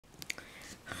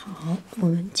好，我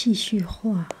们继续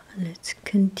画。Let's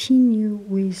continue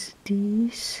with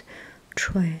this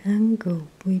triangle,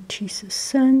 which is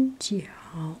三角。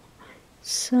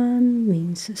三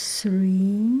means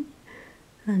three,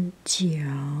 and 角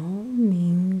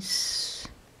means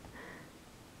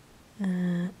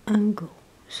angle.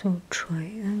 So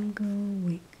triangle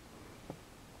with.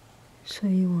 所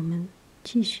以我们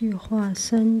继续画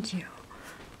三角。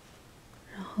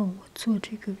然后我做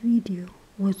这个 video，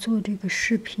 我做这个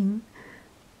视频，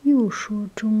又说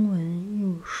中文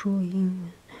又说英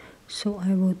文。So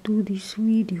I will do this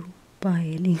video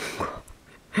bilingual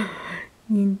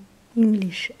in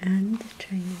English and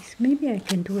Chinese. Maybe I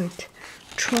can do it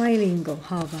trilingual.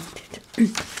 How about it?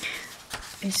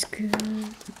 Est-ce que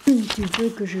tu veux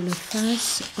que je le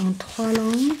fasse en 3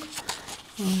 langues,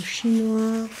 en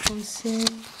chinois, français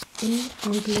et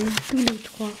anglais, tous les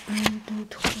 3. 1, 2,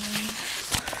 3,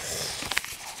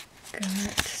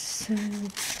 4, 5,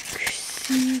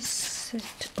 6,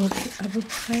 7. Ok, à peu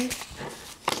près.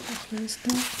 Pour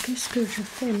l'instant, qu'est-ce que je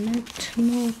fais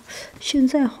maintenant? 现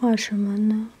在画什么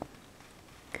呢？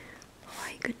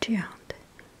画一个这样的。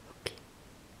Okay.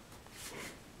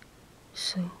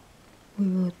 So we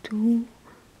will do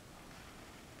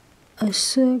a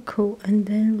circle and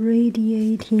then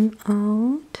radiating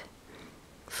out.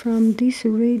 From this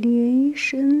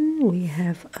radiation, we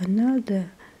have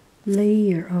another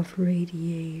layer of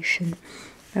radiation.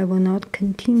 I will not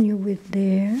continue with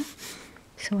there,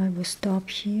 so I will stop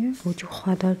here. 我就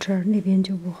画到这儿，那边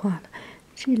就不画了。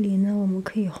这里呢，我们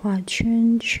可以画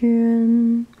圈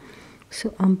圈。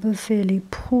So on peut faire les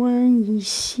points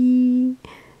ici.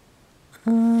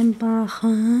 Un barre.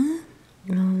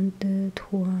 1, 2,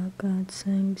 3, 4,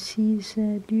 5, 6,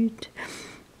 7, 8.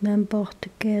 N'importe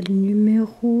quel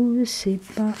numéro, c'est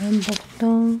pas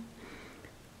important.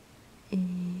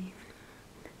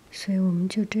 所以我们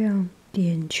就这样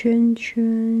点圈圈，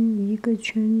一个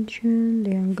圈圈，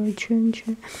两个圈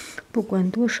圈，不管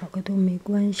多少个都没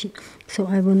关系。So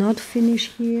I will not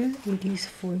finish here. It is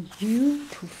for you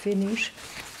to finish,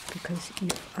 because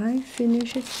if I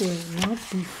finish it, it will not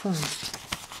be fun.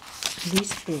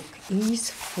 This book is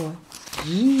for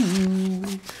you,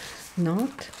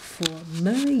 not for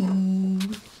me.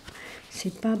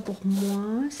 C'est pas pour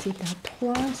moi, c'est à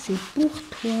toi, c'est pour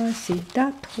toi, c'est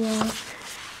à toi.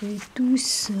 Et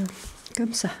tous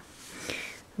comme ça.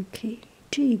 OK,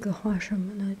 这个画什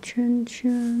么呢？圈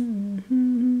圈。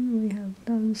We have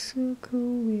done circle.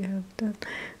 We have done.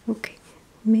 OK,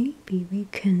 maybe we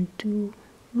can do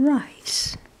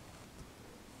rice.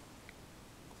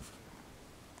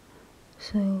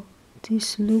 So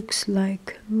this looks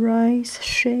like rice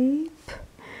shape.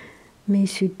 Mais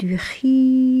c'est du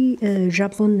riz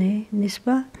japonais, n'est-ce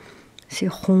pas? C'est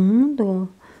rond,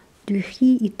 du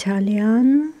riz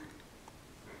italien.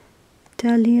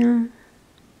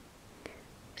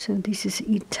 So this is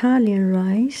Italian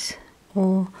rice,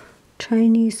 or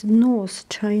Chinese North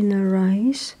China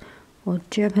rice, or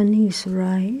Japanese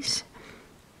rice.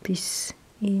 This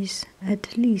is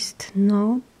at least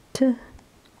not the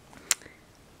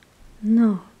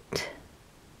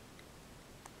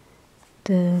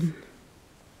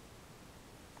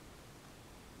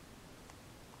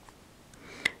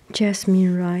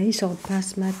jasmine rice or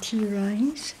basmati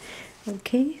rice.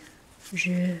 Ok,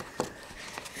 je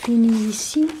finis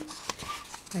ici.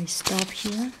 I stop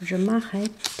here. Je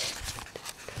m'arrête.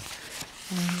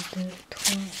 1, 2,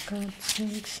 3, 4,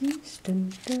 5, 6.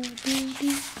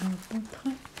 À peu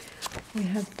près. We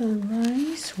have done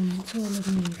rice. 我们做了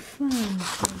米饭。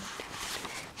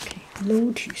Okay,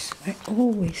 lotus. I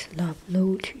always love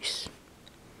lotus.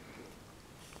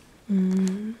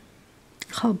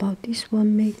 How about this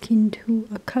one, make into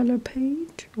a color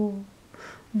page, or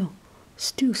no,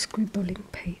 still scribbling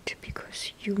page,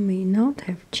 because you may not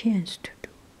have chance to do.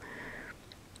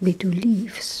 We do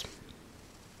leaves.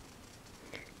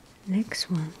 Next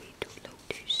one we do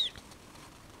lotus.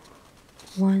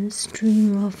 One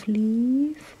string of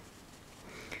leaf,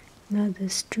 another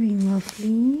string of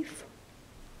leaf,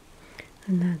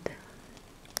 another,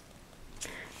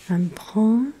 une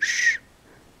branche.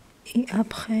 Et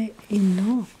après une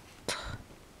autre,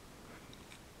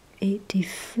 et des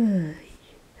feuilles,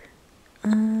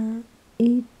 1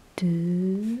 et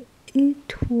 2 et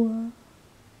 3,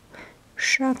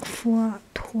 chaque fois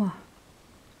 3,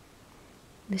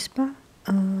 n'est-ce pas?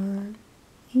 1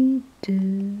 et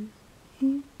 2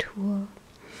 et 3.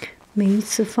 每一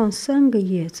次放3个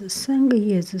叶子，3个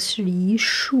叶子是一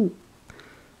束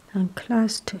，un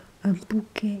cluster, un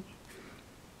bouquet.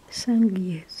 3个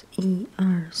叶子，1、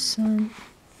2、3，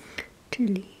这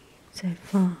里再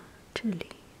放，这里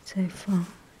再放，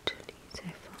这里再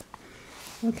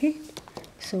放。OK，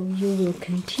 So you will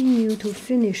continue to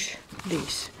finish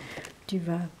this. Tu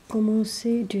vas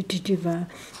commencer, tu vas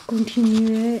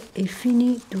continuer et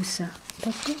finir tout ça.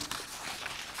 D'accord?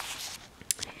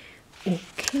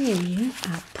 Ok,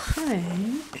 après,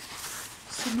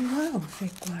 celui-là, on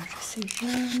fait quoi? Je sais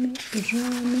jamais.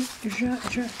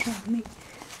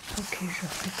 Ok, je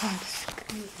regarde ce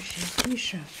que j'ai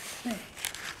déjà fait.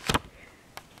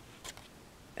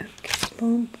 Ok,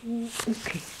 bamboo,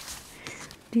 ok.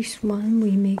 This one,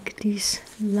 we make these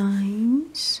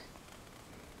lines.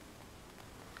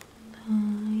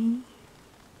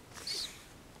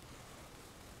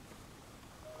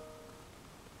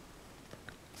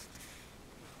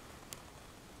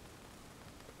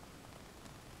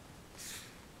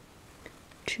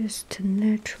 Just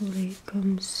naturally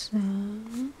comme ça.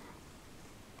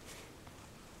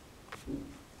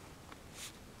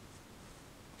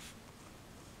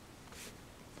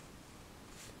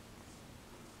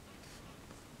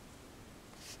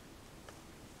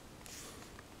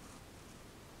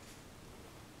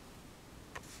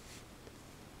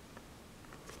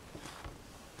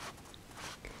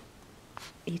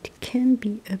 It can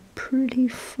be a pretty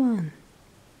fun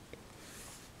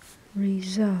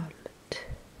result,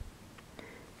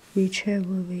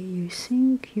 whichever way you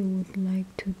think you would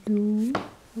like to do.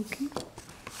 Okay,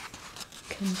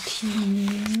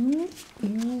 continue.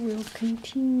 You will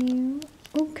continue.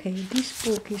 Okay, this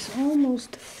book is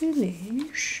almost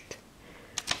finished.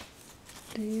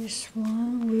 This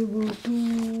one we will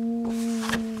do.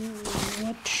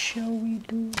 What shall we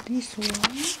do? This one?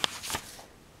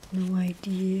 No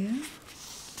idea.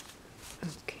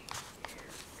 Okay.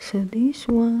 So this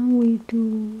one we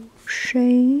do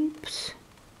shapes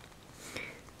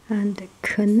and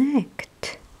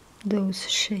connect those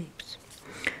shapes.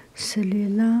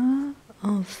 Celui-là,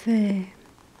 on fait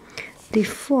des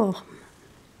formes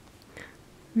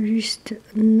juste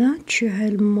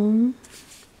naturellement.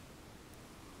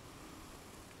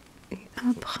 Et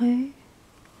après,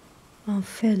 on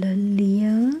fait le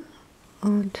lien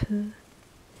entre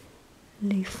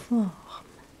les formes.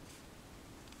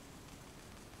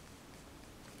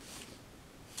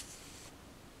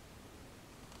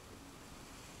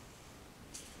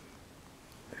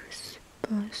 Je sais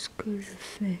pas ce que je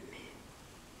fais,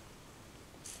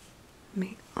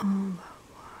 mais on va voir.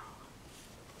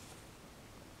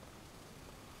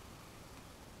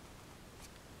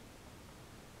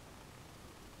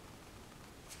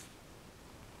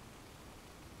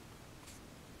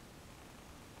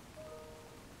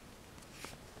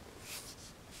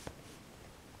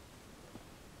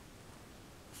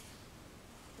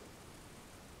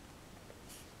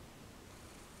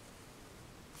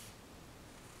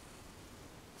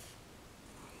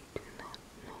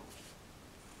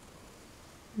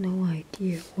 No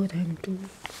idea what I'm doing,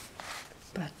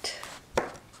 but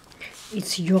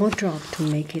it's your job to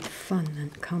make it fun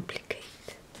and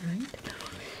complicated, right?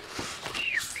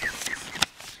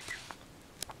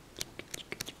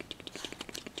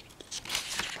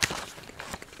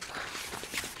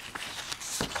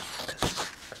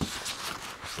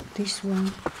 This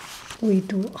one we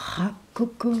do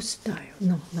Rococo style.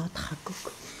 No, not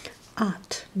Rococo.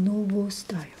 Art Nouveau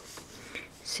style.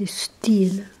 C'est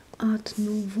style Art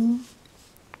Nouveau.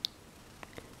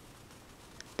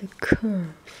 The curve.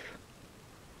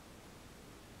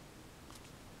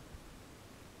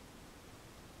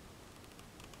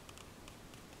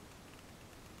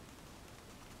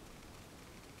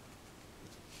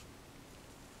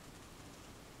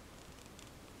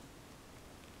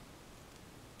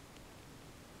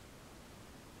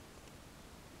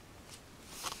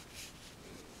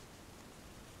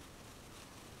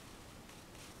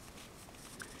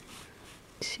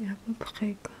 C'est à peu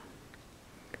près comme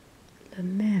le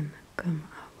même comme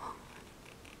avant.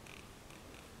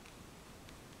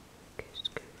 Qu'est-ce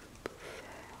que je peux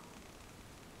faire?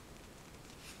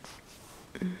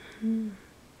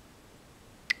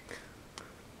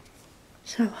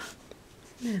 Ça va,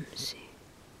 même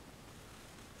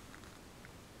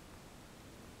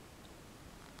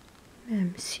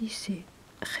si c'est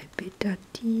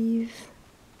répétitif,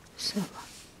 ça va.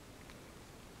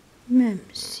 Même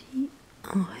si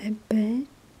on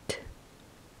répète,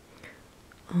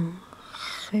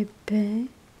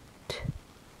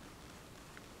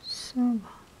 ça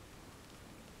va.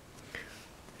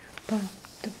 Pas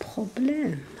de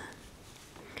problème.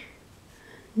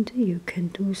 And you can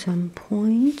do some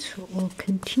points or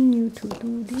continue to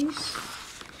do this.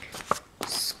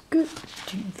 Ce que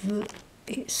tu veux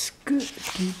et ce que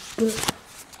tu peux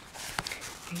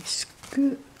et ce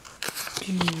que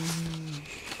tu